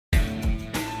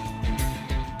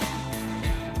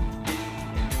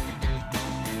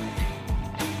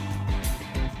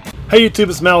Hey YouTube,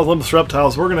 it's Matt with Olympus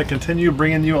Reptiles. We're going to continue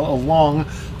bringing you along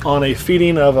on a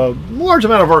feeding of a large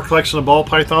amount of our collection of ball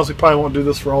pythons. We probably won't do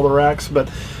this for all the racks,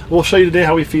 but we'll show you today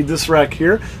how we feed this rack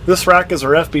here. This rack is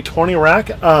our FB20 rack,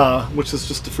 which is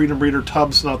just the Freedom Breeder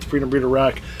tubs, not the Freedom Breeder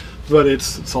rack, but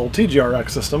it's all TGR rack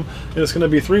system. And it's going to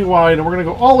be 3 wide, and we're going to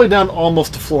go all the way down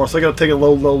almost to floor. So I got to take it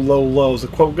low, low, low, low, as the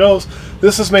quote goes.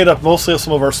 This is made up mostly of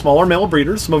some of our smaller male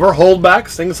breeders, some of our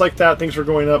holdbacks, things like that, things we're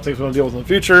going up, things we're going to deal with in the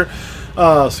future.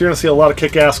 So you're going to see a lot of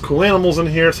kick-ass cool animals in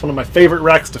here. It's one of my favorite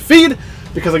racks to feed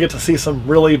because I get to see some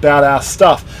really badass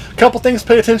stuff. A couple things to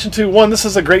pay attention to. One, this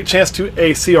is a great chance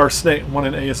to see our snake. 1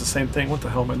 and A is the same thing. What the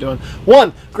hell am I doing?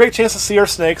 One, great chance to see our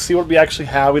snakes, see what we actually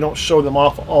have. We don't show them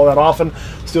off all that often,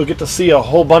 so you'll get to see a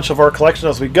whole bunch of our collection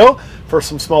as we go. For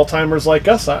some small timers like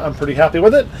us, I'm pretty happy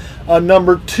with it.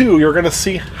 Number 2, you're going to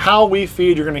see how we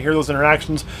feed. You're going to hear those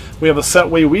interactions. We have a set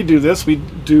way we do this. We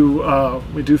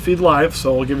do feed live,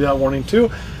 so I'll give you that warning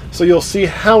too. So you'll see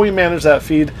how we manage that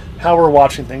feed, how we're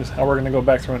watching things, how we're going to go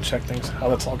back through and check things, how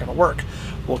that's all going to work.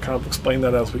 We'll kind of explain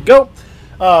that as we go.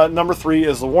 Number 3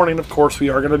 is the warning. Of course, we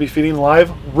are going to be feeding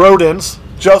live rodents,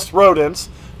 just rodents,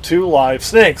 to live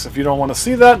snakes. If you don't want to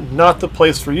see that, not the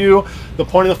place for you. The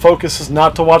point of the focus is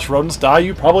not to watch rodents die.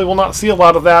 You probably will not see a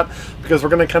lot of that because we're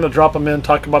going to kind of drop them in,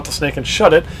 talk about the snake, and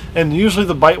shut it. And usually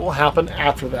the bite will happen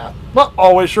after that. Not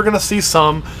always. You're going to see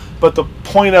some, but the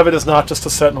point of it is not just to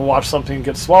sit and watch something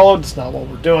get swallowed. It's not what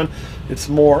we're doing. It's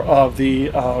more of the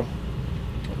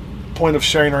point of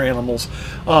sharing our animals.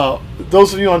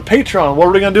 Those of you on Patreon, what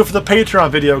are we going to do for the Patreon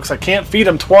video? Because I can't feed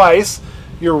them twice.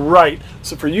 You're right.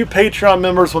 So for you Patreon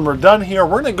members, when we're done here,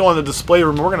 we're going to go in the display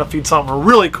room. We're going to feed something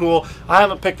really cool. I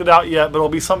haven't picked it out yet, but it'll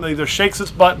be something that either shakes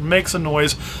its butt and makes a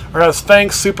noise, or has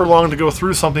fangs super long to go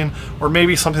through something, or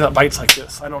maybe something that bites like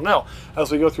this. I don't know.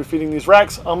 As we go through feeding these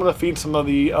racks, I'm going to feed some of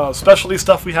the specialty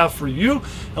stuff we have for you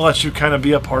and let you kind of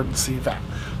be a part and see that.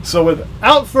 So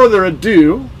without further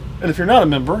ado, and if you're not a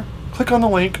member, click on the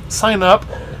link, sign up.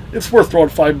 It's worth throwing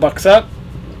 $5 at.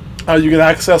 You get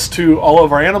access to all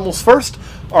of our animals first,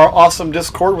 our awesome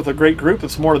Discord with a great group.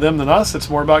 It's more them than us. It's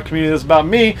more about community than it's about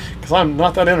me, because I'm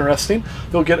not that interesting.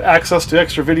 You'll get access to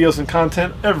extra videos and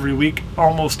content every week,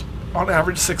 almost on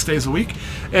average 6 days a week.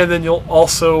 And then you'll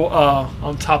also,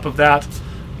 on top of that,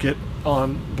 get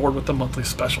on board with the monthly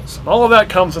specials. And all of that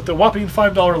comes at the whopping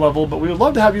 $5 level, but we would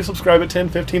love to have you subscribe at $10,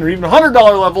 $15, or even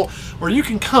 $100 level, where you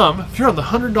can come. If you're on the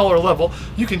 $100 level,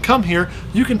 you can come here.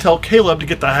 You can tell Caleb to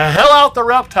get the hell out the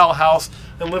reptile house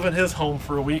and live in his home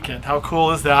for a weekend. How cool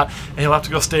is that? And he'll have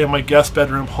to go stay in my guest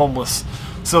bedroom homeless.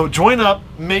 So join up,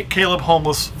 make Caleb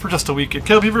homeless for just a weekend.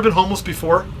 Caleb, you ever been homeless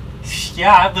before?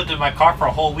 Yeah, I've lived in my car for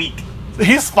a whole week.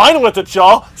 He's fine with it,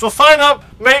 y'all. So sign up,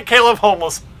 make Caleb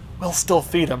homeless. We'll still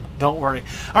feed him, don't worry.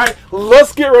 All right,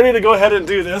 let's get ready to go ahead and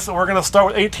do this. And we're gonna start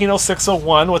with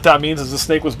 180601. What that means is the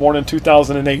snake was born in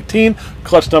 2018,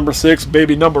 clutch number 6,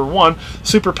 baby number 1,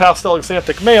 super pastel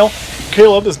exanthic male.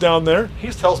 Caleb is down there. He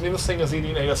tells me this thing is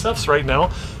eating ASFs right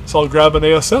now. So I'll grab an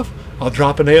ASF, I'll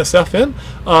drop an ASF in,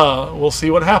 we'll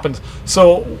see what happens.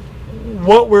 So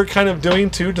what we're kind of doing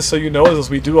too, just so you know, is as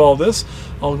we do all this,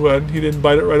 I'll go ahead. You didn't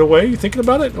bite it right away. You thinking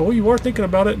about it? Oh, you are thinking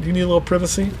about it. Do you need a little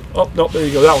privacy? Oh, no, there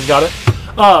you go. That one got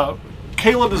it.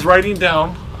 Caleb is writing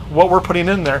down what we're putting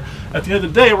in there. At the end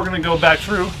of the day, we're going to go back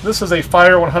through. This is a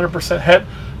fire 100% het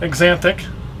exanthic.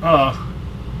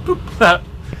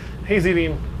 He's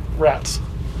eating rats.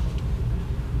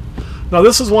 Now,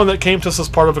 this is one that came to us as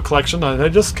part of a collection. I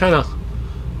just kind of,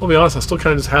 I'll be honest, I still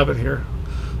kind of just have it here.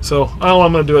 So I don't know what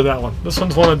I'm going to do with that one. This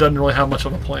one's one that doesn't really have much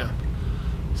of a plan.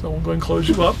 So we'll go and close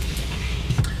you up.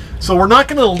 So we're not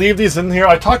going to leave these in here.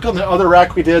 I talked on the other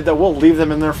rack we did that we'll leave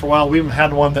them in there for a while. We even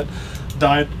had one that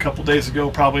died a couple days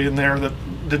ago probably in there that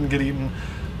didn't get eaten.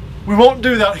 We won't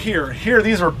do that here. Here,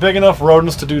 these are big enough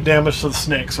rodents to do damage to the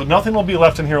snake. So nothing will be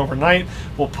left in here overnight.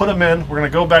 We'll put them in. We're going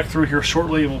to go back through here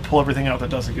shortly and we'll pull everything out that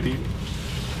doesn't get eaten.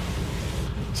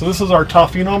 So this is our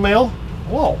Tofino male.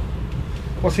 Whoa.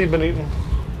 What's he been eating?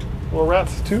 Little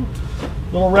rats too?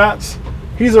 Little rats.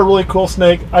 He's a really cool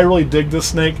snake. I really dig this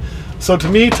snake. So to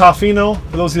me, Tofino,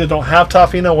 for those of you that don't have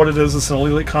Tofino, what it is an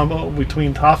allelic combo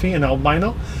between Toffee and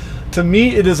albino. To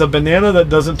me, it is a banana that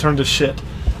doesn't turn to shit.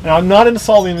 Now, I'm not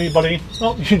insulting anybody.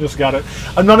 Oh, you just got it.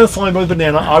 I'm not insulting anybody with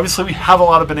banana. Obviously, we have a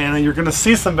lot of banana. You're going to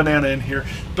see some banana in here.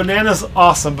 Banana's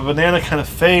awesome, but banana kind of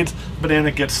fades. Banana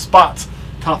gets spots.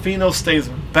 Tofino stays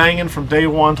banging from day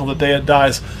one till the day it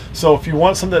dies. So if you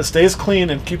want something that stays clean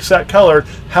and keeps that color,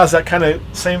 has that kind of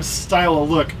same style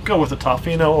of look, go with a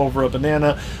Tofino over a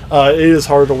banana. It is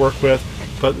hard to work with,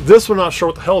 but this we're not sure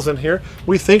what the hell's in here.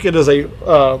 We think it is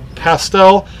a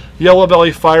pastel yellow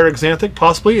belly fire exanthic,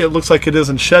 possibly. It looks like it is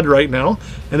in shed right now,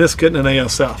 and it's getting an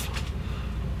ASF.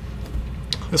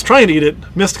 It's trying to eat it.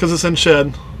 Missed because it's in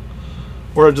shed.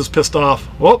 Or it just pissed off.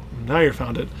 Well, now you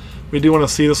found it. We do want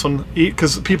to see this one eat,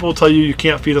 because people will tell you you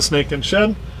can't feed a snake in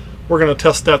shed. We're going to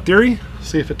test that theory,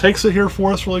 see if it takes it here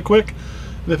for us really quick.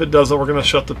 And if it doesn't, we're going to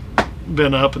shut the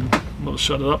bin up and we'll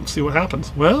shut it up and see what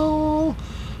happens. Well,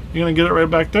 you're going to get it right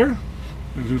back there.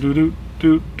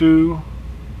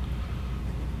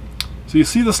 So you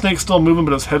see the snake still moving,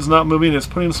 but its head's not moving. It's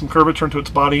putting some curvature into its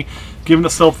body, giving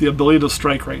itself the ability to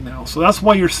strike right now. So that's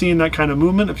why you're seeing that kind of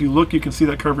movement. If you look, you can see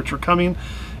that curvature coming.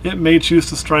 It may choose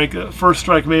to strike. First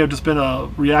strike may have just been a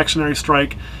reactionary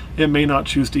strike. It may not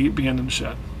choose to eat being in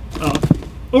shed.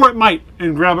 Or it might,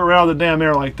 and grab it right out of the damn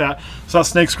air like that. So that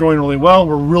snake's growing really well.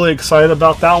 We're really excited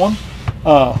about that one.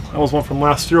 That was one from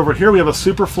last year. Over here we have a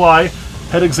Superfly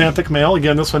het axanthic male.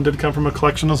 Again, this one did come from a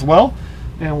collection as well.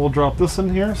 And we'll drop this in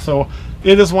here. So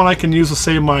it is one I can use to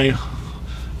save my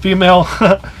female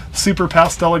super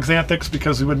pastel axanthics,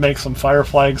 because we would make some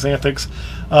firefly axanthics.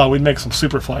 We'd make some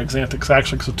superfly axanthics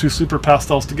actually. So two super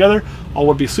pastels together, all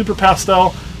would be super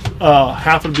pastel.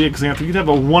 Half would be axanthic. You'd have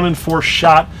a 1 in 4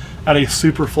 shot at a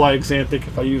superfly axanthic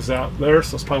if I use that there.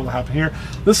 So that's probably what happened here.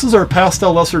 This is our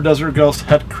pastel lesser desert ghost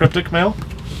het cryptic male.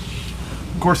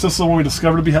 Of course, this is the one we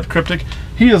discovered to be het cryptic.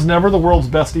 He is never the world's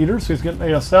best eater, so he's getting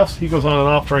ASFs. He goes on and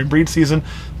off during breed season.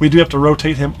 We do have to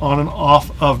rotate him on and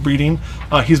off of breeding.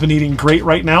 He's been eating great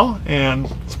right now, and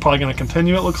it's probably going to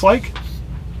continue, it looks like.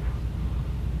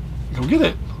 Go get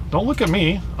it. Don't look at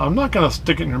me. I'm not going to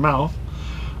stick it in your mouth.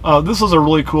 This is a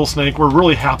really cool snake. We're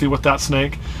really happy with that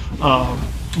snake.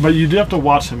 But you do have to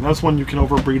watch him. That's one you can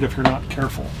overbreed if you're not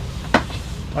careful.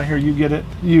 I hear you get it.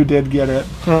 You did get it.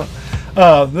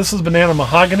 This is banana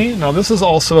mahogany. Now this is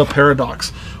also a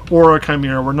paradox or a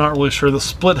chimera. We're not really sure. The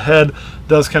split head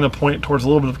does kind of point towards a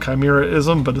little bit of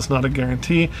chimeraism, but it's not a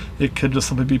guarantee. It could just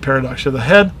simply be paradox. You have the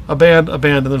head, a band, and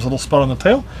there's a little spot on the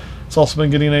tail. It's also been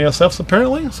getting ASFs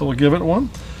apparently, so we'll give it one.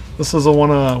 This is the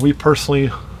one we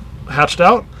personally hatched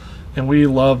out, and we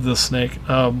love this snake.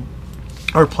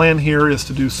 Our plan here is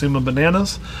to do Suma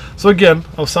bananas. So again,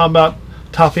 I was talking about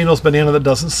Tofino's banana that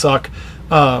doesn't suck.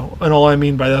 And all I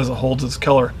mean by that is it holds its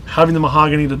color. Having the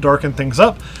mahogany to darken things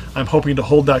up, I'm hoping to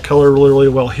hold that color really, really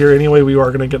well here. Anyway, we are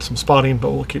going to get some spotting,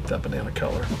 but we'll keep that banana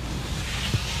color.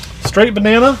 Straight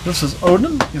banana, this is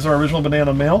Odin. He's our original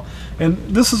banana male. And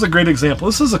this is a great example.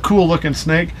 This is a cool looking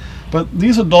snake, but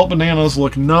these adult bananas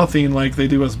look nothing like they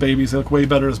do as babies. They look way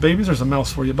better as babies. There's a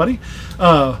mouse for you, buddy.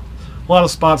 A lot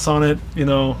of spots on it, you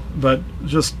know, but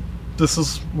just this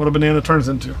is what a banana turns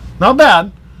into. Not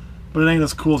bad, but it ain't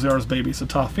as cool as they are as babies. So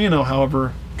Tofino,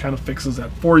 however, kind of fixes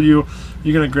that for you.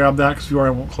 You're going to grab that because I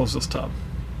won't close this tub.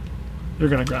 You're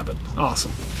going to grab it.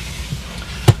 Awesome.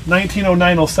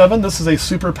 190907. This is a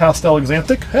super pastel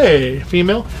axanthic. Hey,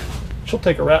 female. She'll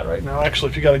take a rat right now, actually,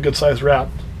 if you got a good sized rat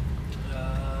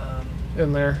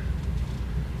in there.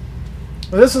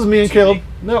 This is me and Caleb. Big?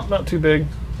 Nope, not too big.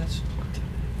 That's too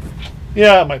big.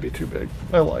 Yeah, it might be too big.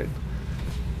 I lied.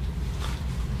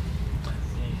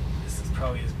 This is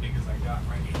probably as big as I got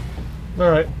right here.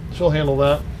 Alright, she'll handle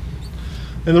that.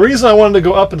 And the reason I wanted to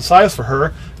go up in size for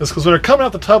her is because when they're coming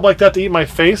out the tub like that to eat my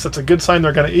face, that's a good sign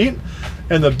they're going to eat.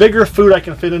 And the bigger food I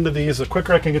can fit into these, the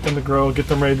quicker I can get them to grow, get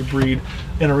them ready to breed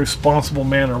in a responsible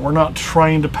manner. We're not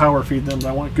trying to power feed them, but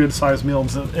I want good sized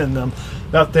meals in them.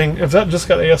 That thing, has that just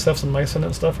got ASFs and mice in it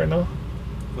and stuff right now?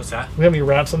 What's that? Do we have any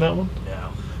rats in that one?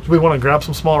 No. Do we want to grab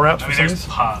some small rats I for mean, some of there's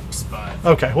these? pups, but...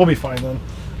 Okay, we'll be fine then.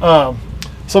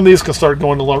 Some of these can start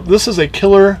going to low. This is a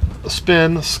killer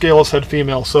spin scaleless head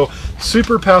female. So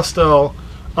super pastel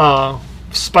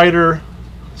spider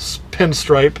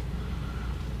pinstripe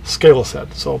scaleless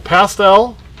head. So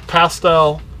pastel,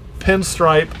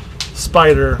 pinstripe,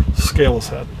 spider, scaleless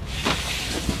head.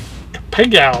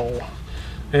 Kapow!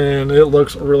 And it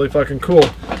looks really fucking cool.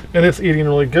 And it's eating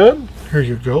really good. Here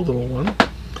you go, little one.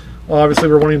 Well, obviously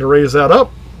we're wanting to raise that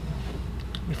up.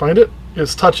 You find it?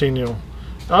 It's touching you.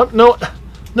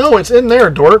 No, it's in there,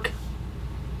 dork.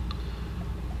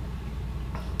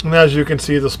 And as you can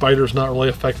see, the spider's not really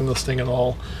affecting this thing at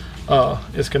all.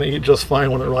 It's going to eat just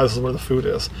fine when it realizes where the food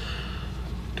is.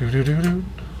 Okay,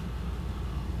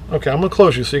 I'm going to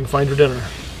close you so you can find your dinner.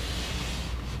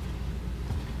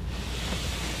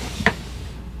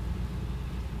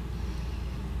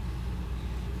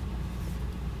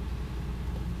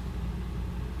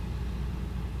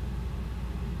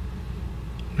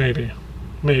 Maybe.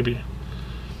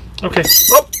 Okay,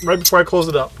 oh, right before I closed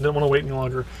it up. Didn't want to wait any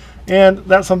longer. And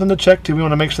that's something to check too. We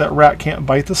want to make sure that rat can't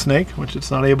bite the snake, which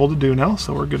it's not able to do now,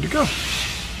 so we're good to go.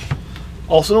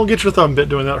 Also, don't get your thumb bit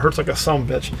doing that. It hurts like a son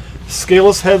bitch.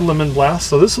 Scaleless head lemon blast.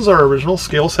 So this is our original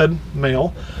scaleless head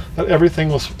male. that everything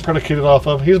was predicated off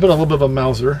of. He's been a little bit of a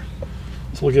mouser,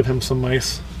 so we'll give him some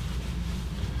mice.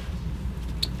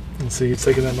 And see, he's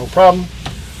taking that no problem.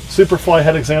 Superfly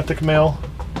head exanthic male.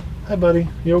 Hi, buddy.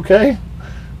 You okay?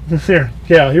 Here.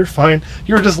 Yeah, you're fine.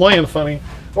 You were just laying funny.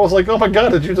 I was like, oh my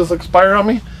god, did you just expire on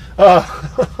me?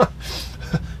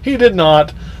 He did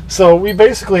not. So we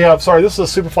basically have, sorry, this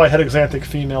is a Superfly head exanthic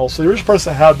female. So the original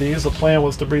person had these. The plan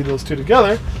was to breed those two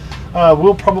together.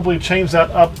 We'll probably change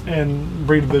that up and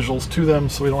breed visuals to them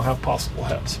so we don't have possible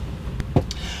heads.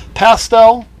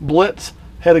 Pastel Blitz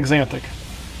head exanthic.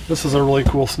 This is a really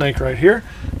cool snake right here.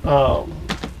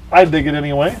 I dig it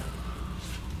anyway.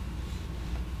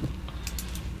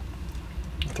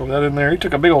 Throw that in there. You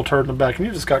took a big old turd in the back and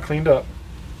you just got cleaned up.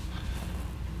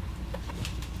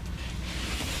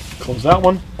 Close that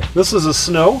one. This is a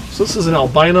snow. So this is an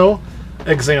albino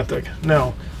exanthic.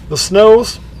 Now, the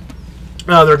snows,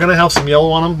 they're going to have some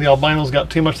yellow on them. The albino's got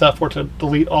too much of that for it to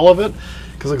delete all of it,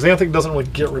 because exanthic doesn't really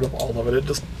get rid of all of it. It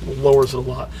just lowers it a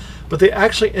lot. But they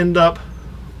actually end up,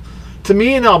 to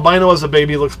me, an albino as a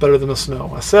baby looks better than a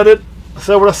snow. I said it. I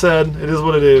said what I said. It is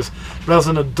what it is. But as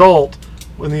an adult,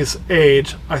 when these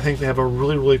age, I think they have a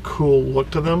really, really cool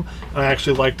look to them. And I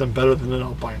actually like them better than an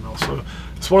albino. So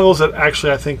it's one of those that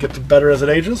actually I think gets better as it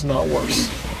ages, not worse.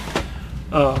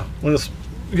 When it's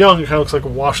young, it kind of looks like a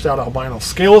washed out albino.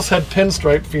 Scaleless head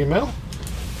pinstripe female.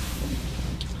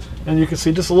 And you can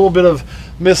see just a little bit of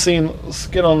missing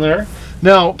skin on there.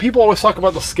 Now, people always talk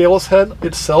about the scaleless head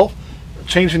itself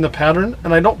changing the pattern,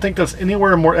 and I don't think that's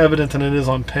anywhere more evident than it is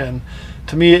on pin.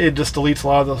 To me, it just deletes a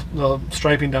lot of the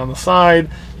striping down the side.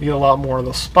 You get a lot more of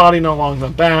the spotting along the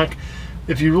back.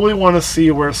 If you really want to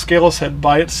see where scaleless head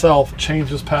by itself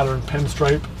changes pattern,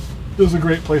 pinstripe is a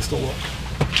great place to look.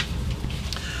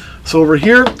 So over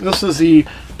here, this is the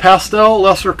Pastel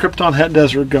Lesser Krypton Het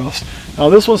Desert Ghost. Now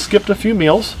this one skipped a few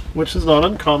meals, which is not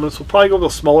uncommon, so we'll probably go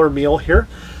with a smaller meal here.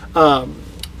 So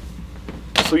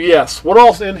yes, what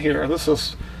else in here? This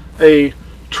is a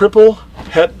triple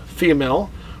het female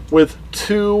with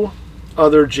two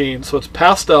other genes. So it's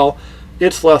pastel,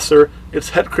 it's lesser, it's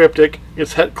het cryptic,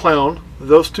 it's het clown.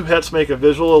 Those two hets make a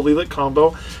visual allelic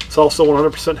combo. It's also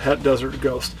 100% het desert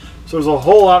ghost. So there's a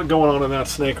whole lot going on in that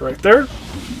snake right there.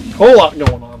 Whole lot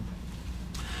going on.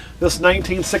 This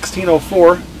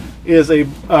 191604 is a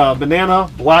banana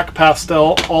black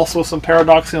pastel, also some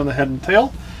paradoxy on the head and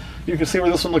tail. You can see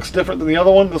where this one looks different than the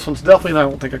other one. This one's definitely, I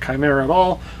don't think, a chimera at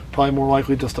all. Probably more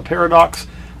likely just a paradox.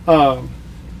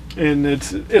 And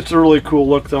it's a really cool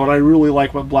look though, and I really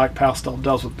like what black pastel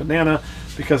does with banana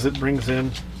because it brings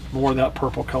in more of that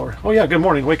purple color. Oh yeah, good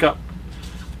morning, wake up.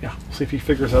 Yeah, we'll see if he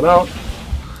figures that out.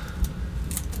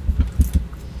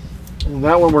 And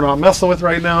that one we're not messing with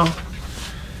right now.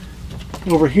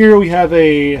 Over here we have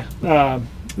a,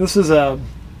 this is a,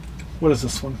 what is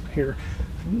this one here?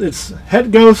 It's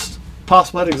Het Ghost,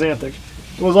 possible Het Exanthic.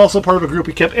 It was also part of a group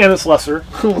we kept, and it's lesser.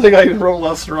 I don't think I even wrote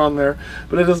lesser on there,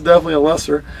 but it is definitely a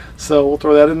lesser. So we'll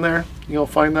throw that in there. You'll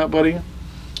find that, buddy.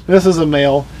 This is a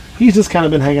male. He's just kind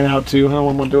of been hanging out too. I don't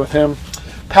know what to do with him.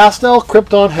 Pastel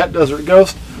Krypton Het Desert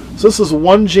Ghost. So this is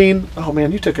one gene. Oh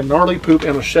man, you took a gnarly poop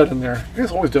and a shed in there. You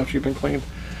guys always do after you've been cleaned.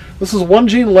 This is one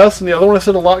gene less than the other one. I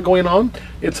said a lot going on.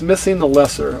 It's missing the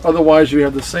lesser. Otherwise, you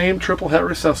have the same triple het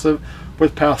recessive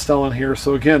with pastel in here.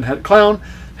 So again, het clown,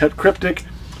 het cryptic,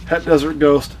 het desert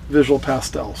ghost, visual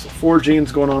pastel. So 4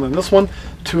 genes going on in this one.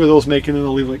 2 of those making an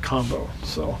allelic combo.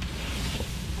 So,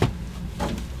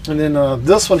 and then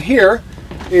this one here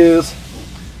is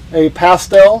a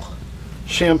pastel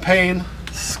champagne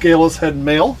scaleless head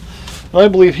male. And I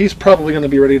believe he's probably going to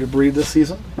be ready to breed this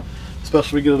season.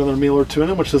 Especially if we get another meal or 2 in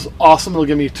him, which is awesome. It'll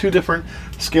give me 2 different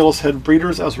scaleless head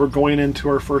breeders as we're going into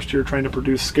our first year trying to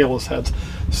produce scaleless heads.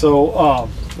 So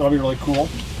that'll be really cool.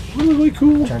 Really, really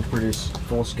cool. Trying to produce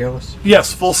full scaleless?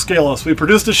 Yes, full scaleless. We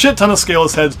produced a shit ton of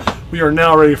scaleless heads. We are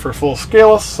now ready for full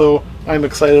scaleless, so I'm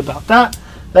excited about that.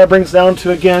 That brings down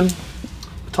to, again,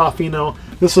 Toffino.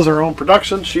 This is her own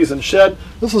production. She's in shed.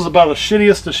 This is about as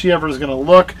shittiest as she ever is going to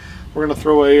look. We're going to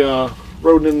throw a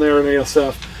rodent in there, an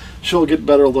ASF. She'll get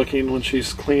better looking when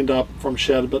she's cleaned up from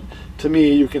shed, but to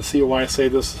me, you can see why I say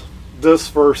this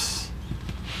versus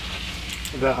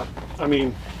that. I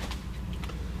mean,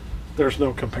 there's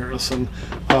no comparison.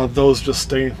 Those just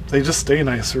stay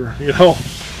nicer, you know.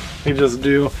 They just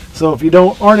do. So if you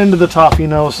aren't into the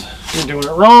Toffinos, you're doing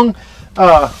it wrong.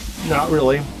 Not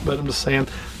really, but I'm just saying.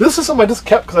 This is something I just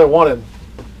kept because I wanted.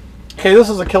 Okay, this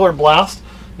is a Killer Blast.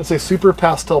 It's a super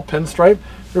pastel pinstripe.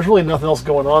 There's really nothing else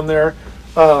going on there.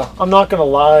 I'm not going to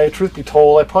lie, truth be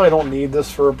told, I probably don't need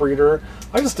this for a breeder.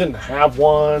 I just didn't have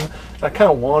one. I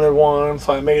kind of wanted one,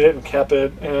 so I made it and kept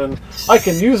it. And I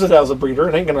can use it as a breeder.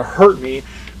 It ain't going to hurt me,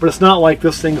 but it's not like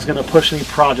this thing's going to push any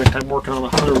project I'm working on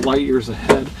 100 light years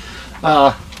ahead.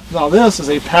 Now this is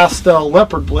a pastel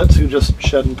leopard blitz who just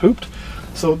shed and pooped.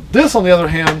 So this, on the other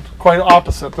hand, quite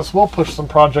opposite. This will push some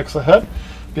projects ahead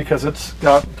because it's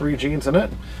got 3 genes in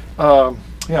it.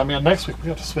 Yeah, man, next week we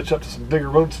have to switch up to some bigger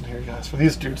rodents in here, guys. For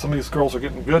these dudes, some of these girls are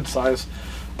getting good size.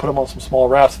 Put them on some small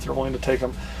rats if they're willing to take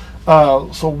them.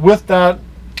 So with that,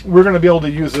 we're going to be able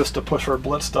to use this to push our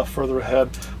blitz stuff further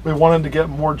ahead. We wanted to get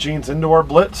more genes into our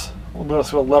blitz. We'll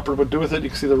see what a leopard would do with it. You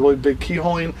can see the really big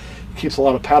keyholing. It keeps a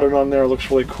lot of pattern on there. It looks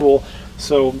really cool.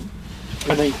 So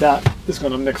I think that is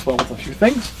going to mix well with a few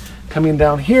things. Coming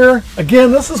down here,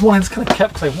 again, this is one I just kind of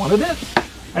kept because I wanted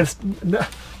it.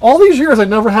 All these years I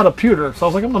never had a pewter, so I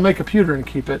was like, I'm going to make a pewter and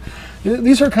keep it.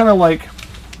 These are kind of like,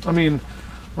 I mean,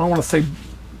 I don't want to say,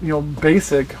 you know,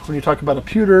 basic when you talk about a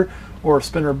pewter or a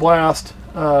spinner blast,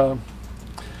 but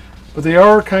they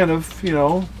are kind of, you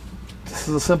know, this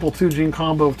is a simple 2-gene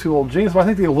combo of 2 old genes, but I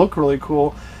think they look really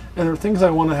cool, and they're things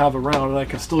I want to have around, and I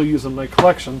can still use in my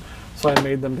collection, so I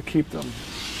made them to keep them.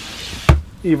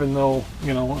 Even though,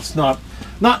 you know, it's not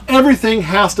everything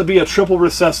has to be a triple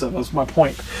recessive, is my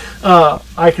point.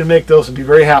 I can make those and be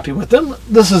very happy with them.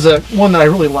 This is one that I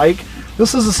really like.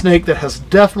 This is a snake that has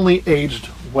definitely aged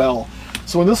well.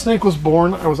 So when this snake was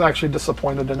born, I was actually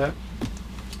disappointed in it.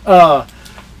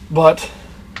 But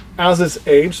as it's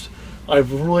aged,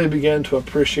 I've really begun to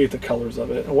appreciate the colors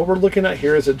of it. And what we're looking at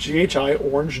here is a GHI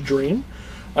Orange Dream.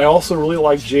 I also really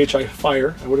like GHI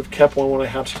Fire. I would have kept one when I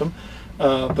hatched them.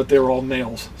 But they were all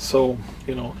males. So,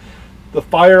 you know, the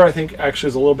Fire I think actually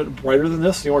is a little bit brighter than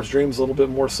this. The Orange Dream is a little bit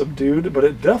more subdued, but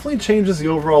it definitely changes the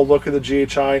overall look of the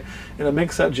GHI, and it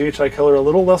makes that GHI color a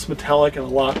little less metallic and a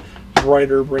lot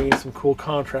brighter, bringing some cool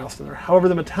contrast in there. However,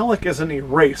 the metallic isn't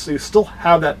erased, so you still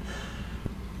have that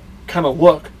kind of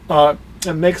look.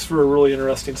 It makes for a really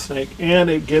interesting snake, and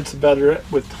it gets better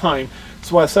with time.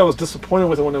 So I said I was disappointed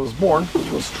with it when it was born,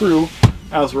 which was true.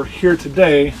 As we're here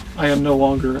today, I am no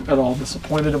longer at all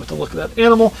disappointed with the look of that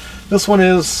animal. This one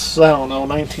is, I don't know,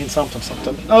 19 something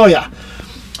something. Oh yeah,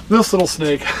 this little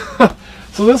snake.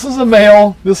 So this is a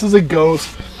male, this is a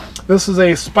ghost. This is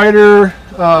a spider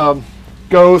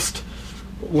ghost,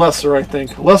 lesser I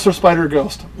think. Lesser spider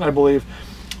ghost, I believe.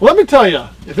 Let me tell you,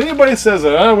 if anybody says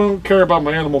that I don't care about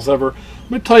my animals ever,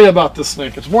 let me tell you about this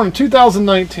snake. It's born in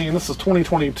 2019, this is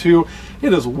 2022.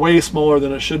 It is way smaller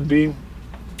than it should be.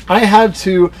 I had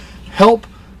to help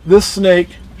this snake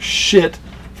shit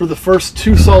for the first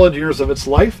 2 solid years of its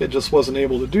life. It just wasn't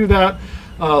able to do that.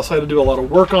 So I had to do a lot of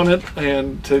work on it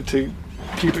and to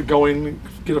keep it going,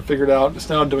 get it figured out. It's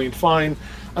now doing fine.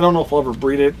 I don't know if I'll ever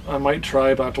breed it. I might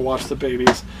try, but I have to watch the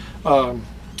babies.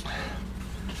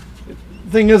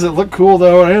 Thing is, it looked cool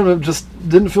though, and I just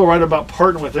didn't feel right about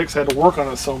parting with it because I had to work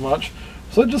on it so much.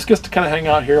 So it just gets to kind of hang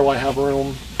out here while I have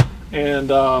room. And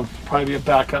probably be a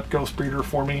backup ghost breeder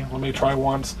for me. Let me try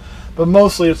once, but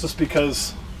mostly it's just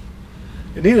because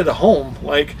it needed a home.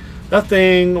 Like, that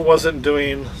thing wasn't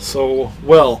doing so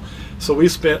well, so I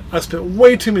spent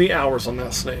way too many hours on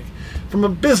that snake. From a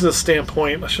business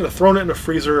standpoint, I should have thrown it in a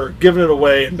freezer or given it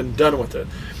away and been done with it.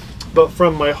 But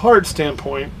from my heart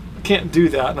standpoint, I can't do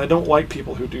that, and I don't like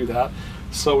people who do that.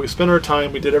 So we spent our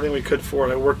time, we did everything we could for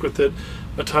it. I worked with it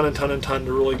a ton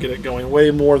to really get it going,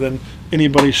 way more than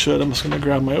anybody should. I'm just going to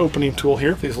grab my opening tool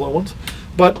here for these little ones,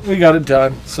 but we got it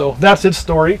done. So that's its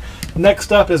story.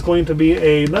 Next up is going to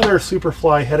be another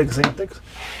Superfly head exanthic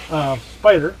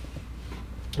spider.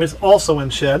 It's also in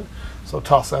shed, so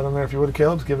toss that in there if you would,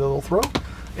 Caleb. Just give it a little throw.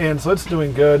 And so it's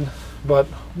doing good, but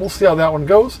we'll see how that one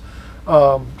goes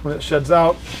when it sheds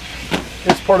out.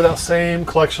 It's part of that same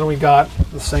collection we got,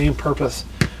 the same purpose.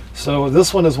 So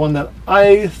this one is one that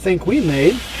I think we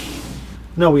made.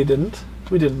 No, we didn't.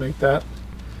 We didn't make that.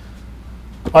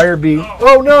 Fire bee.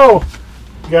 Oh no!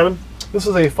 Got him. This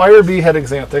is a fire bee head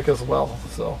exanthic as well.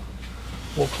 So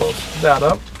we'll close that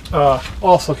up.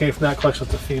 Also came from that collection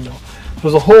with the female.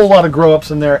 There's a whole lot of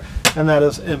grow-ups in there, and that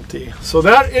is empty. So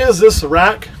that is this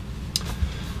rack.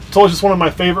 It's always just one of my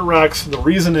favorite racks. The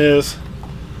reason is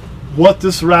what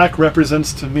this rack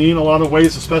represents to me in a lot of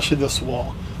ways, especially this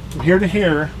wall. From here to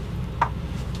here,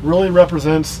 really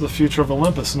represents the future of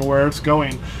Olympus and where it's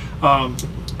going.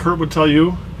 Kurt would tell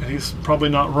you, and he's probably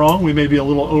not wrong, we may be a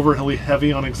little overly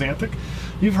heavy on exanthic.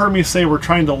 You've heard me say we're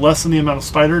trying to lessen the amount of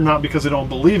spider, not because I don't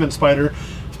believe in spider,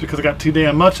 it's because I got too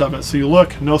damn much of it. So you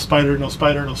look, no spider, no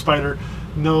spider, no spider,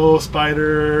 no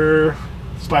spider,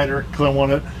 spider, because I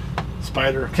want it,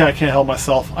 spider. Okay, I can't help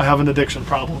myself. I have an addiction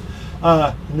problem.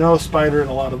 No spider in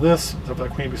a lot of this, except for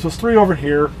that queen bee. So it's 3 over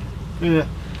here,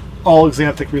 all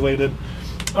axanthic related.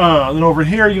 Then over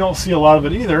here, you don't see a lot of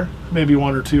it either. Maybe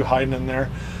 1 or 2 hiding in there.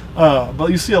 But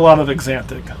you see a lot of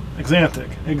axanthic. Axanthic,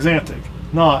 axanthic,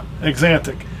 not,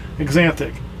 axanthic,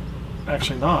 axanthic.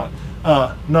 Actually not,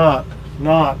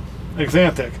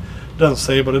 axanthic. Doesn't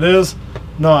say, but it is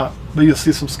not. But you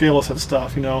see some scaleless head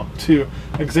stuff, you know, too.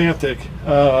 Axanthic,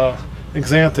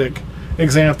 axanthic,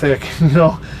 axanthic, you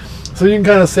know. So you can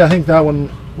kind of say, I think that one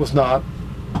was not.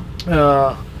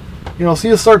 You know, so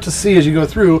you start to see as you go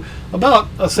through about,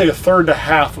 let's say, 1/3 to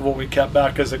half of what we kept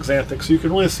back as axanthic. So you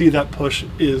can really see that push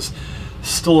is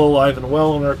still alive and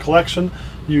well in our collection.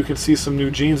 You can see some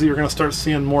new genes that you're going to start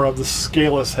seeing more of the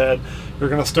scaleless head. You're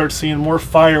going to start seeing more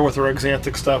fire with our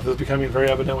axanthic stuff. Is becoming very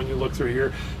evident when you look through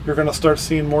here. You're going to start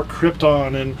seeing more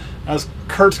krypton, and as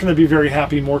Kurt's going to be very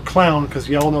happy, more clown, because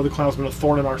you all know the clown's been a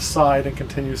thorn in our side and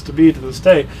continues to be to this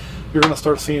day. You're going to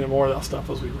start seeing more of that stuff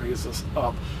as we raise this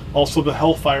up. Also the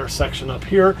Hellfire section up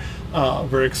here,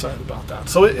 very excited about that.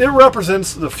 So it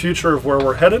represents the future of where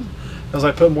we're headed. As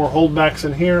I put more holdbacks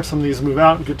in here, some of these move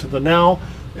out and get to the now,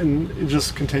 and it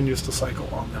just continues to cycle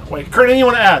on that way. Kurt, anything you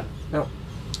want to add? No.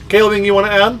 Caleb, anything you want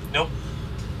to add? Nope.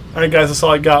 All right, guys, that's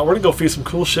all I got. We're going to go feed some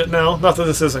cool shit now. Not that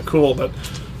this isn't cool, but,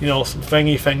 you know, some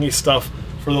fangy stuff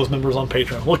for those members on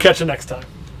Patreon. We'll catch you next time.